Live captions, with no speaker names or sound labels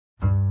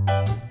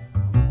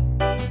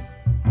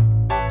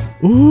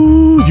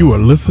Ooh, you are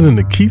listening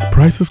to Keith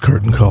Price's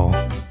Curtain Call.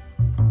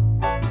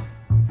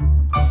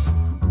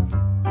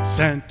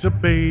 Santa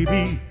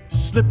baby,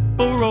 slip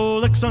a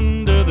Rolex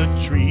under the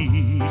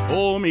tree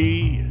for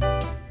me.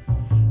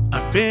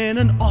 I've been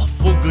an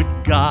awful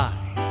good guy,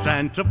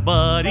 Santa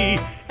buddy,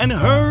 and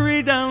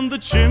hurry down the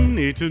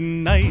chimney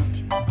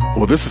tonight.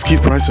 Well, this is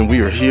Keith Price, and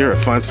we are here at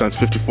Feinstein's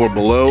 54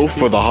 Below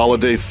for the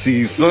holiday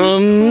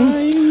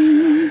season.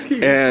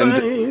 And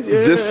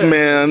this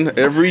man,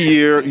 every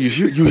year,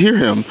 you hear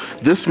him,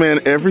 this man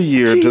every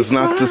year does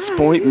not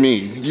disappoint me.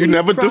 You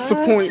never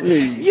disappoint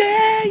me.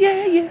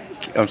 Yeah.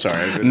 I'm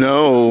sorry.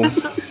 No,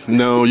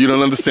 you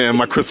don't understand.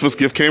 My Christmas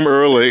gift came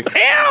early.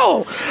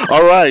 Ew!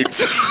 All right.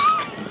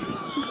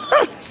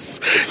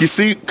 You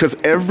see, because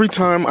every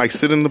time I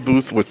sit in the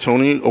booth with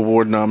Tony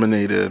Award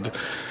nominated,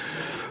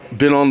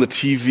 been on the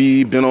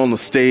TV, been on the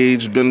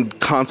stage, been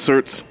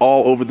concerts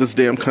all over this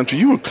damn country.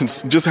 You were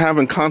just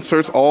having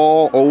concerts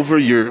all over.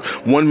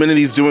 1 minute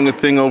he's doing a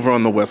thing over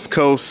on the West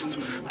Coast.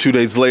 2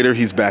 days later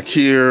he's back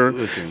here.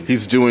 Listen.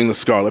 He's doing the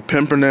Scarlet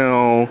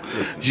Pimpernel.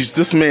 He's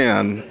this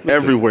man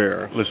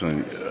everywhere.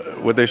 Listen,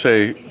 what they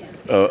say,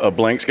 a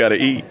blank's got to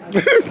eat.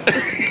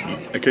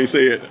 I can't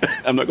say it.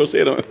 I'm not going to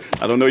say it.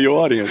 I don't know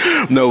your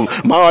audience. No,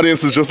 my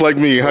audience is just like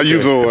me. How you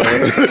doing?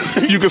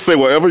 You can say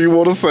whatever you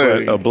want to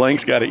say. But a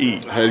blank's got to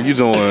eat. How you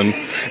doing?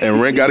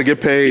 And rent got to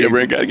get paid. Yeah,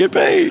 rent got to get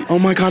paid. Oh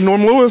my God,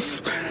 Norm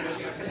Lewis.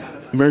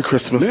 Merry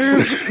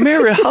Christmas.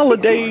 Merry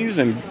holidays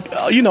and,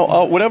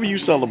 whatever you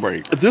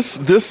celebrate.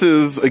 This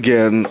is,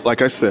 again,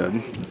 like I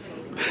said,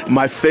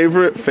 my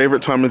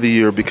favorite time of the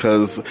year,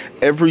 because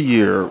every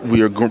year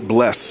we are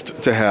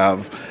blessed to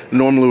have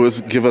Norm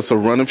Lewis give us a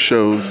run of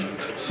shows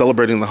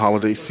celebrating the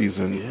holiday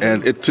season. Yeah.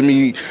 And to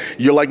me,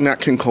 you're like Nat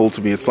King Cole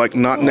to me. It's like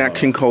not Nat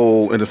King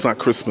Cole and it's not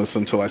Christmas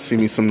until I see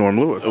me some Norm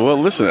Lewis. Well,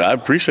 listen, I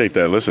appreciate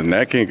that. Listen,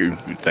 Nat King,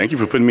 thank you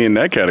for putting me in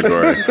that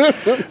category.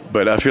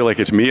 But I feel like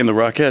it's me and the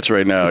Rockettes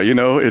right now.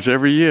 It's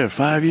every year.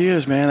 5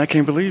 years, man. I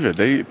can't believe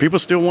it. People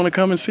still want to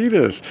come and see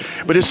this.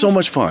 But it's so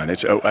much fun.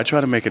 I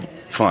try to make it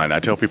fun. I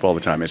tell people all the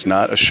time, it's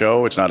not a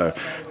show. It's not a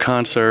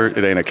concert.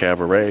 It ain't a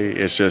cabaret.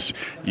 It's just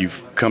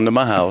you've come to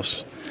my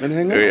house. And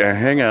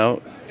hang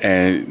out.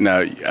 And now,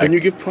 you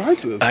give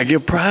prizes. I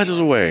give prizes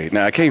away.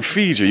 Now I can't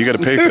feed you. You got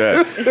to pay for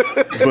that.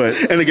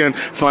 But and again,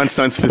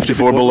 Feinstein's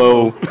 54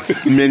 Below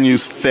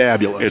menu's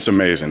fabulous. It's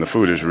amazing. The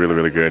food is really,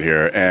 really good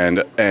here,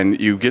 and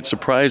you get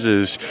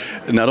surprises.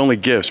 Not only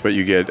gifts, but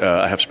you get.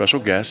 I have special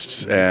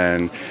guests,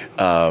 and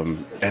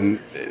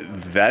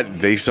that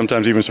they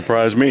sometimes even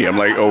surprise me. I'm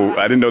like, oh,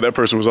 I didn't know that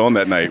person was on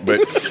that night,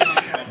 but.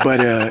 But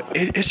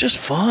it's just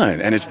fun,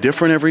 and it's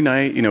different every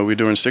night. We're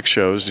doing 6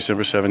 shows,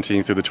 December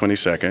 17th through the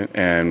 22nd,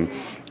 and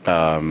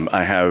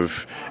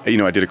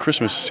I did a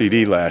Christmas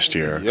CD last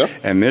year,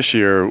 yes. And this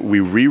year we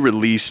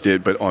re-released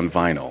it, but on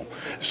vinyl.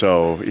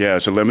 So, yeah,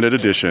 it's a limited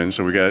edition.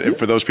 So we got,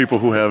 for those people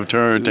who have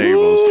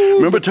turntables. Ooh,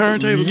 remember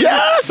turntables?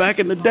 Yes! Back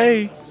in the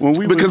day.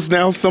 Because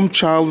now some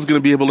child is going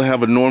to be able to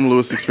have a Norm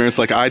Lewis experience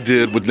like I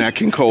did with Nat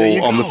King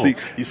Cole on the CD.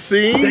 You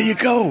see? There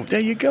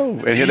you go.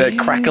 And hear that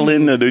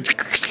crackling.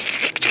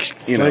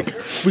 Like,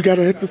 we got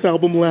to hit this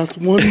album last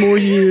one more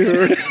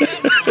year.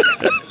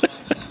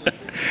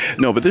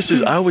 No, but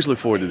I always look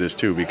forward to this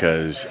too,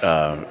 because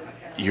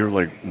you're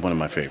like one of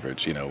my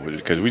favorites,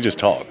 because we just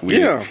talk.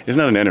 It's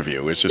not an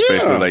interview. It's just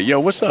basically like, yo,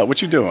 what's up?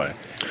 What you doing?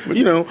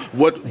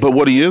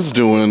 What he is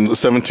doing, the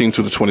 17th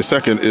to the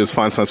 22nd, is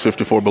Feinstein's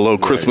 54 Below,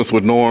 right. Christmas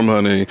with Norm,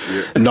 honey.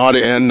 Yeah.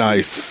 Naughty and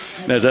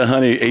nice. Now, is that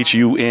honey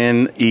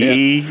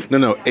H-U-N-E-E?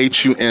 No,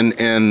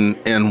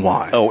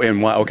 H-U-N-N-N-Y. Oh,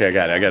 N-Y. Okay, I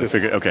got it. I got to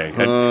figure it. Okay.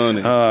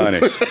 Honey.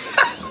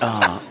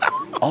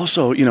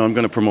 Also, I'm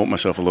going to promote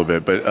myself a little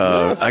bit, but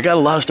yes. I got a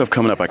lot of stuff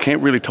coming up. I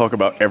can't really talk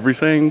about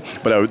everything,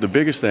 but the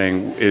biggest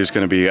thing is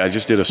going to be, I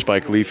just did a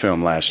Spike Lee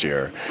film this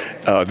year,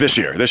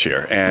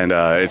 and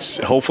it's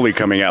hopefully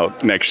coming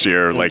out next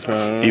year, like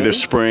either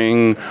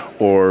spring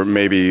or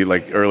maybe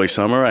like early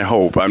summer, I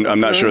hope. I'm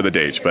not sure of the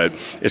dates, but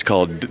it's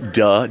called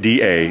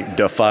D.A.,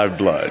 Da Five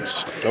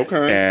Bloods.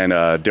 Okay. And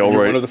Delroy.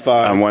 You're one of the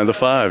 5. I'm one of the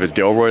 5. It's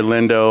Delroy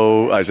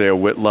Lindo, Isaiah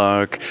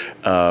Whitlock,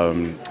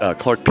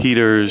 Clark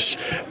Peters,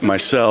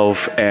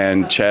 myself,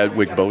 and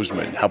Chadwick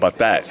Boseman. How about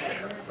that?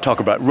 Talk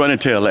about run and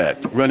tell that.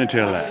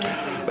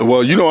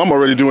 Well, I'm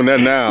already doing that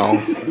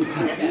now.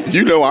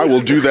 I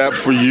will do that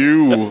for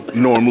you,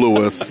 Norm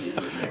Lewis.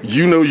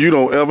 You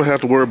don't ever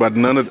have to worry about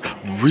none of...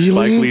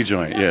 Really? Spike Lee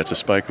joint. Yeah, it's a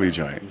Spike Lee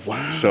joint.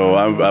 Wow. So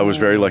I was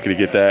very lucky to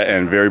get that,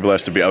 and very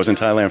blessed to be... I was in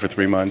Thailand for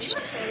 3 months,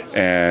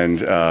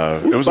 and it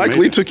was Spike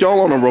amazing. Lee took y'all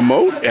on a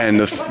remote? And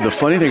the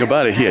funny thing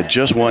about it, he had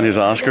just won his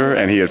Oscar,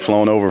 and he had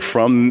flown over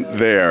from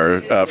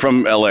there,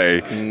 from L.A.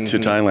 to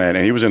Thailand,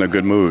 and he was in a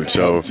good mood.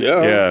 So,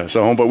 yeah.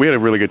 But we had a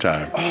really good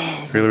time.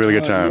 Oh, Really, really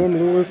good time.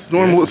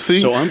 Norm Lewis. See,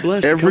 so I'm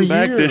blessed every to come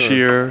back year. this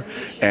year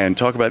and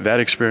talk about that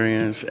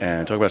experience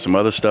and talk about some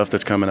other stuff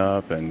that's coming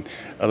up and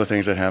other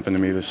things that happened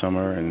to me this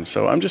summer. And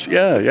so I'm just,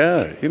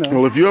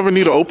 Well, if you ever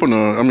need an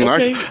opener, I mean,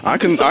 Okay. I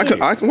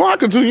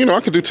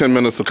can do 10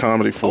 minutes of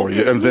comedy for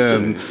you, and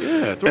then,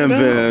 throw it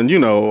down.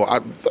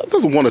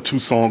 there's one or two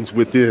songs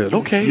within.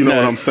 Okay. You know now,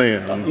 what I'm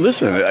saying?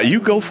 Listen, you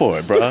go for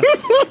it, bro.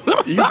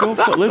 You go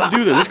for it. Let's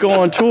do this. Let's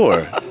go on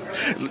tour.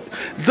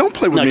 Don't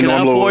play with Now, me, can I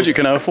Norm afford Lewis. you?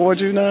 Can I afford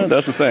you? No,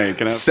 that's the thing.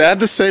 Can I? Sad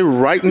to say,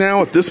 right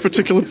now at this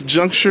particular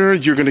juncture,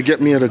 you're going to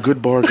get me at a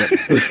good bargain.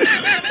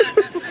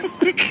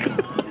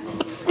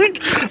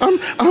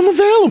 I'm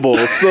available,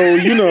 so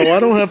I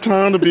don't have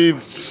time to be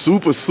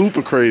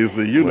super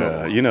crazy.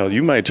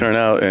 You might turn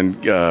out and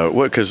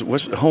Because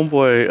what's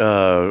Homeboy?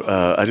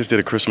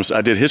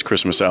 I did his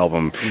Christmas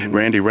album,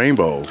 Randy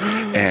Rainbow,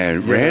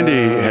 and Randy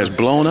has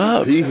blown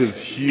up. He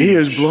is huge. He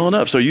has blown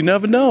up. So you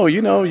never know.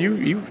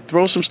 You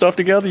throw some stuff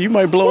together, you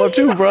might blow up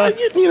too, bro.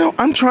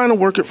 I'm trying to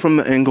work it from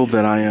the angle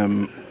that I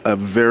am a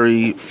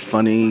very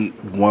funny,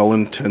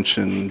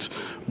 well-intentioned,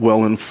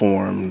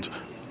 well-informed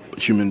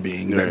human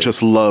being that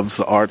just loves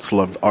the arts,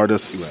 loves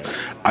artists. Right.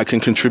 I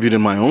can contribute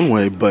in my own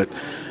way, but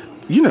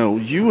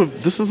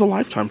this is a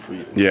lifetime for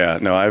you. Yeah,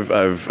 no,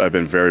 I've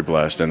been very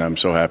blessed, and I'm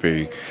so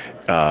happy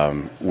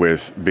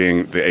with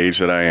being the age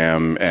that I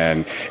am.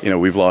 And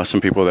we've lost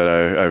some people that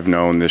I've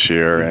known this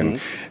year, and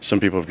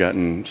some people have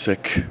gotten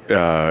sick.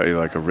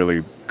 Like a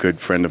really good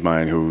friend of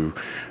mine who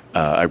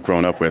I've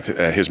grown up with,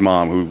 his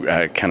mom, who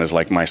kind of is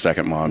like my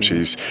second mom.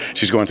 She's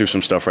going through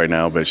some stuff right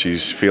now, but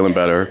she's feeling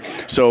better.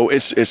 So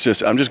it's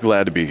just I'm just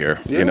glad to be here,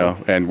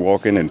 and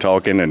walking and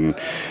talking and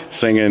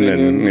singing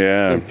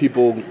and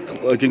people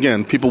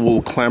people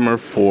will clamor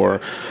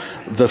for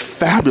the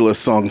fabulous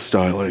song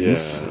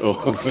stylings. Yeah.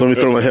 Oh. So let me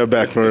throw my head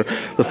back for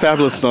the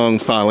fabulous song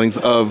stylings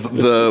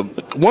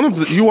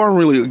you are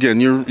really,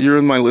 again, you're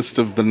in my list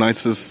of the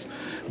nicest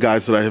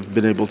guys that I have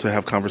been able to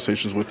have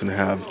conversations with and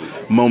have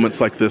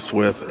moments like this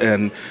with,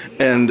 and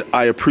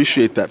I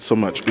appreciate that so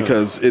much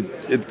because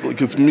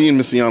because me and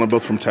Miss Iana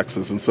both from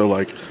Texas, and so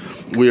like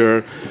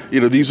we're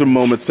these are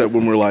moments that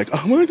when we're like,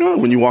 oh my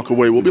God, when you walk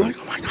away we'll be like,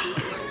 oh my God.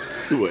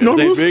 No,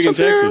 they're big in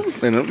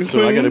Texas,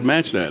 so I got to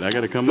match that. I got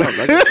to come up.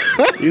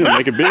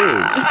 Make it big.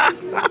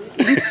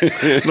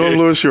 Norm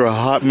Lewis, you're a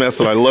hot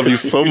mess, and I love you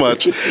so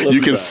much.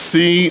 You can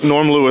see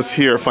Norm Lewis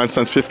here,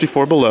 Feinstein's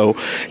 54 Below,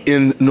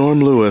 in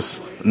Norm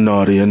Lewis,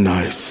 Naughty and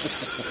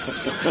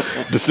Nice.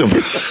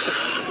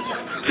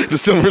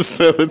 December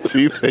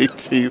 17th,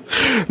 18th,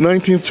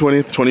 19th,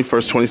 20th,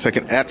 21st,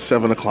 22nd at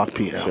 7 o'clock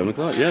p.m. 7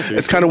 o'clock, yes.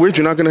 It's kind of weird.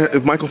 You're not going to,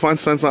 if Michael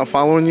Feinstein's not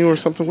following you or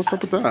something, what's up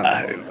with that?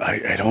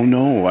 I don't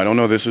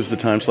know. This is the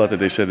time slot that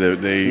they said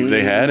that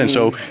they had. And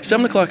so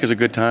 7 o'clock is a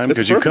good time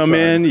because you come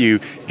in,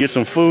 you get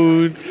some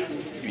food.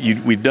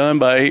 We done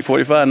by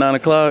 8:45, 9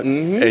 o'clock,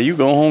 and you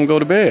go home, go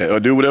to bed, or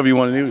do whatever you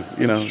want to do.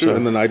 That's true. So.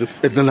 And the night is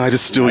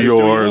still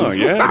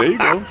yours. Yeah, there you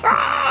go.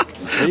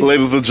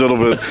 Ladies and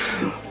gentlemen,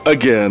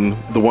 again,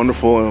 the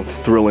wonderful,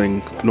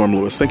 thrilling Norm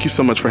Lewis. Thank you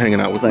so much for hanging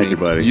out with me. Thank you,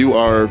 buddy. You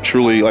are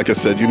truly, like I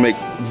said,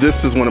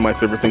 this is one of my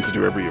favorite things to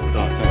do every year with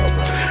you.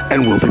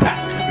 And we'll be back.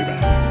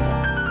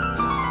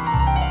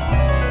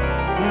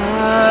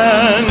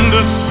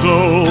 And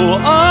so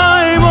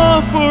I'm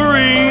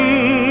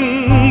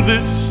offering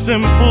this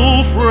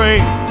simple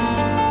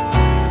phrase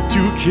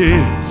to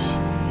kids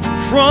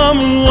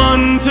from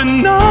 1 to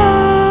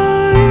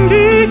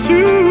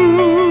 92.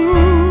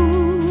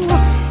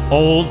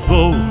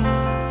 Although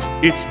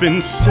it's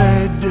been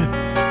said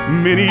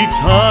many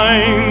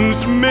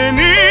times,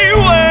 many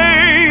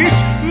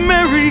ways,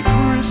 Merry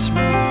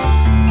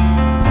Christmas,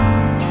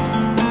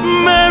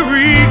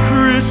 Merry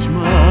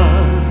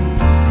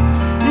Christmas,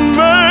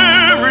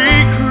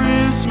 Merry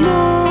Christmas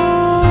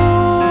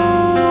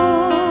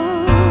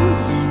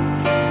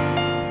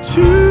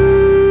to you.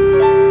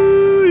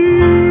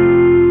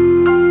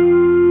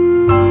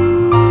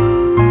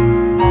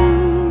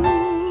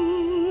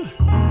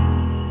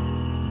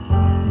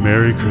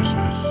 Merry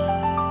Christmas.